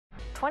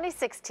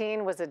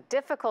2016 was a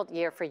difficult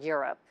year for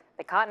Europe.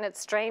 The continent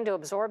strained to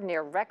absorb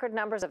near record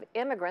numbers of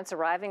immigrants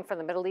arriving from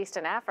the Middle East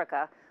and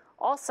Africa.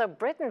 Also,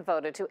 Britain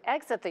voted to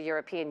exit the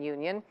European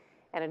Union,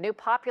 and a new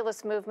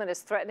populist movement is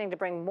threatening to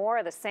bring more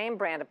of the same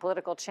brand of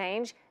political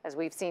change as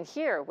we've seen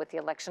here with the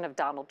election of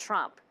Donald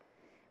Trump.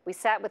 We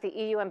sat with the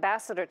EU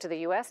ambassador to the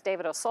U.S.,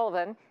 David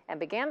O'Sullivan, and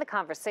began the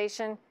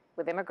conversation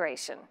with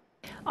immigration.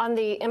 On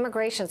the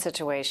immigration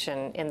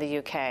situation in the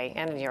UK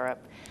and in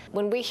Europe,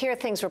 when we hear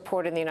things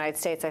reported in the United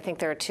States, I think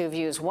there are two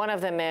views. One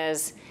of them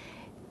is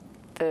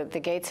the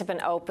gates have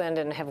been opened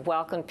and have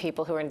welcomed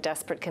people who are in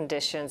desperate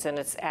conditions, and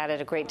it's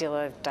added a great deal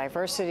of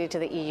diversity to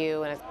the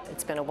EU, and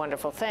it's been a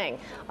wonderful thing.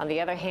 On the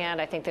other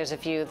hand, I think there's a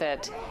view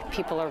that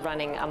people are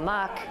running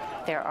amok.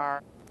 There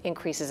are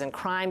increases in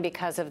crime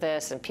because of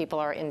this, and people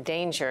are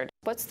endangered.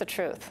 What's the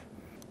truth?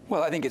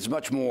 Well, I think it's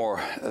much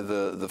more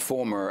the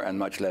former and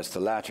much less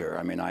the latter.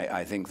 I mean,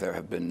 I think there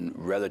have been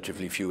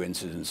relatively few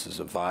incidences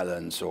of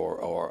violence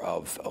or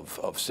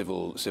of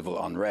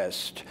civil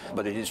unrest.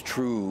 But it is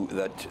true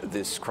that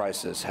this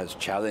crisis has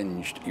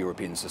challenged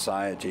European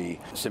society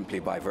simply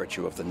by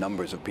virtue of the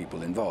numbers of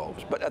people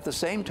involved. But at the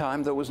same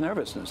time, there was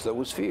nervousness, there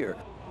was fear.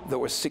 There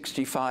were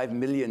 65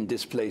 million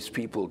displaced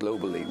people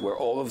globally. Were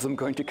all of them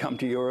going to come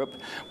to Europe?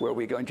 Were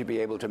we going to be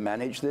able to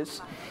manage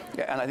this?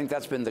 And I think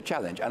that's been the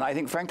challenge. And I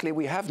think, frankly,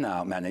 we have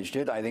now managed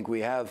it. I think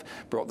we have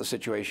brought the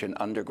situation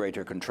under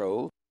greater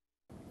control.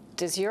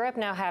 Does Europe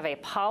now have a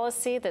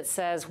policy that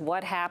says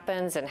what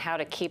happens and how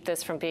to keep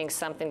this from being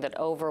something that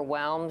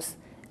overwhelms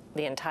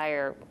the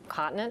entire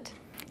continent?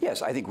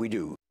 Yes, I think we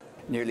do.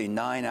 Nearly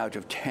 9 out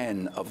of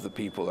 10 of the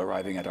people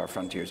arriving at our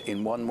frontiers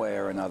in one way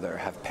or another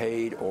have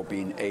paid or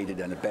been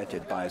aided and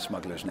abetted by a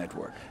smuggler's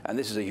network. And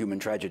this is a human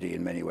tragedy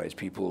in many ways,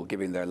 people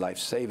giving their life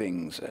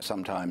savings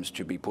sometimes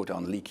to be put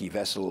on leaky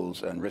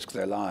vessels and risk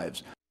their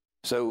lives.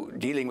 So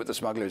dealing with the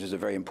smugglers is a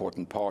very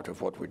important part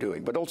of what we're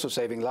doing, but also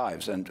saving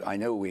lives. And I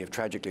know we have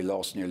tragically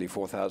lost nearly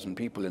 4,000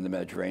 people in the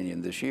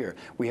Mediterranean this year.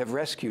 We have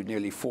rescued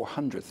nearly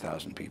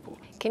 400,000 people.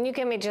 Can you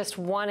give me just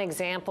one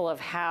example of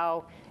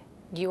how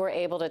you were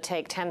able to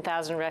take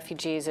 10,000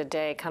 refugees a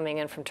day coming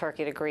in from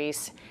Turkey to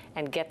Greece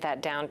and get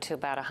that down to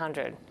about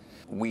 100?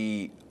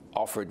 We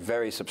offered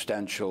very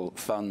substantial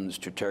funds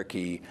to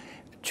Turkey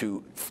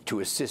to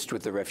assist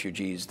with the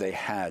refugees they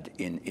had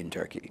in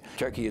Turkey.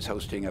 Turkey is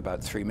hosting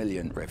about 3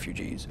 million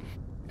refugees.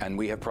 And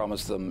we have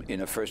promised them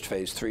in a first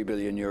phase 3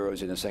 billion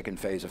euros, in a second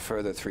phase a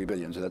further 3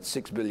 billion. So that's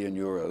 6 billion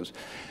euros.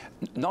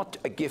 Not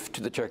a gift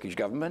to the Turkish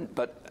government,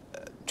 but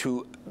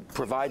to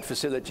provide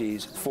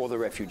facilities for the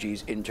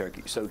refugees in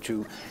Turkey. So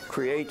to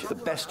create the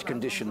best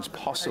conditions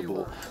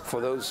possible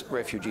for those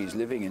refugees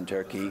living in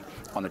Turkey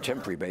on a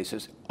temporary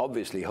basis,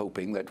 obviously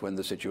hoping that when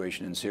the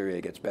situation in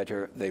Syria gets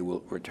better, they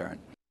will return.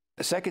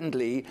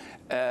 Secondly,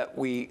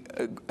 we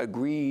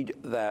agreed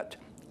that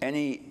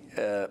any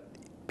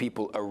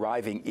people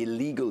arriving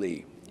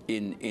illegally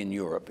in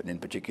Europe, and in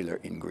particular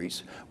in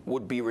Greece,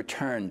 would be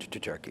returned to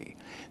Turkey.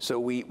 So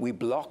we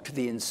blocked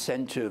the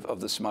incentive of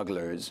the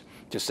smugglers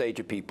to say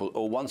to people,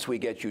 oh, once we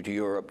get you to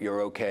Europe,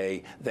 you're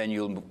okay, then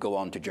you'll go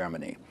on to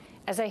Germany.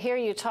 As I hear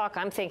you talk,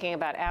 I'm thinking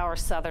about our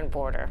southern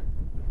border.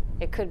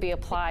 It could be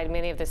applied,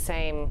 many of the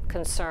same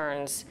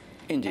concerns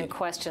Indeed. And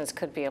questions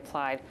could be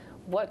applied.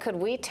 What could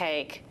we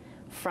take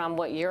from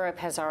what Europe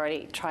has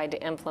already tried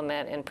to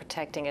implement in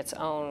protecting its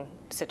own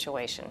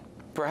situation?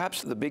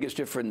 Perhaps the biggest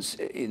difference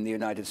in the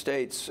United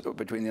States,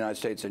 between the United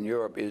States and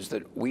Europe, is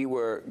that we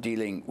were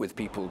dealing with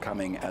people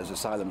coming as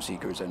asylum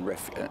seekers and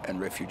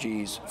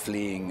refugees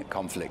fleeing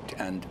conflict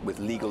and with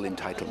legal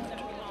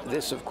entitlement.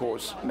 This, of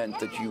course, meant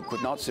that you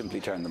could not simply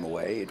turn them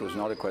away. It was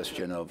not a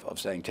question of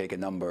saying, take a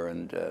number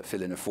and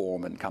fill in a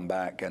form and come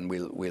back and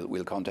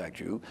we'll contact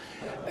you.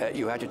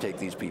 You had to take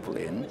these people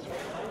in.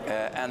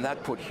 And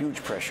that put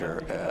huge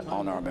pressure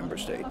on our member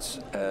states.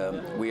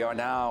 We are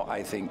now,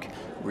 I think,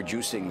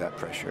 reducing that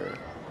pressure.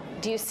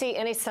 Do you see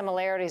any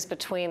similarities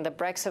between the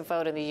Brexit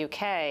vote in the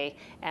UK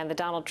and the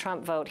Donald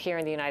Trump vote here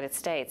in the United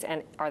States?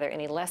 And are there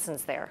any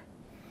lessons there?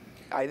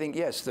 I think,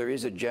 yes, there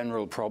is a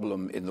general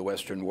problem in the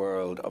Western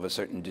world of a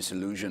certain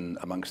disillusion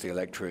amongst the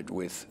electorate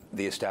with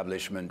the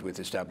establishment, with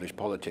established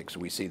politics.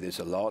 We see this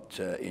a lot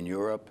in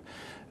Europe,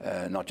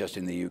 not just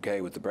in the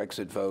UK with the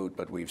Brexit vote,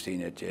 but we've seen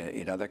it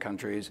in other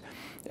countries.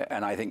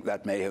 And I think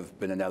that may have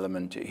been an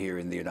element here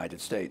in the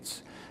United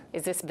States.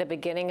 Is this the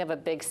beginning of a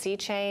big sea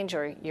change,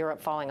 or Europe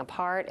falling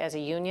apart as a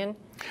union?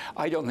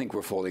 I don't think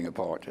we're falling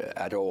apart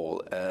at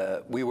all.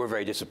 We were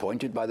very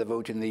disappointed by the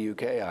vote in the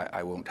UK.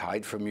 I won't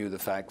hide from you the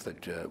fact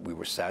that we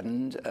were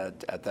saddened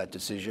at that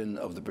decision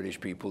of the British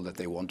people that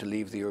they want to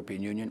leave the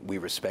European Union. We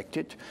respect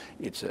it.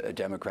 It's a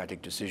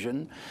democratic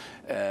decision.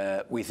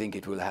 We think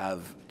it will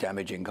have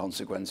damaging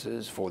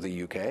consequences for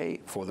the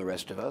UK, for the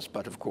rest of us.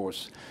 But of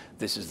course,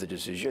 this is the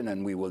decision,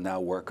 and we will now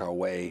work our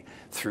way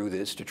through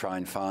this to try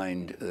and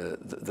find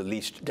the the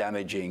least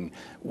damaging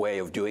way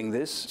of doing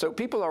this. So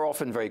people are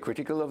often very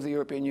critical of the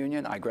European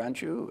Union, I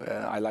grant you.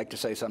 I like to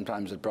say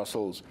sometimes that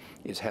Brussels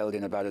is held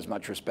in about as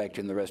much respect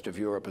in the rest of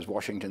Europe as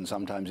Washington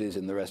sometimes is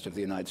in the rest of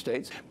the United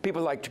States.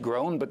 People like to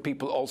groan, but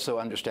people also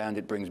understand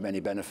it brings many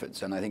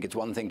benefits. And I think it's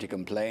one thing to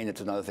complain,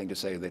 it's another thing to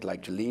say they'd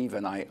like to leave,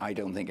 and I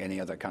don't think any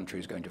other country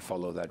is going to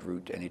follow that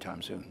route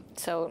anytime soon.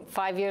 So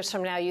 5 years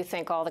from now, you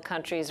think all the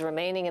countries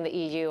remaining in the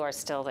EU are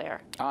still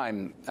there?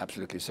 I'm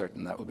absolutely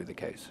certain that will be the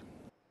case.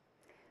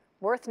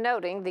 Worth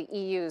noting, the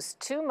EU's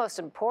two most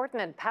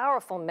important and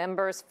powerful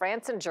members,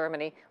 France and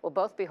Germany, will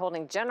both be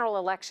holding general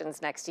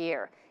elections next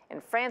year.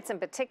 In France in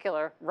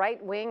particular,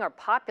 right-wing or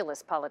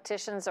populist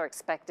politicians are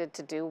expected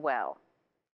to do well.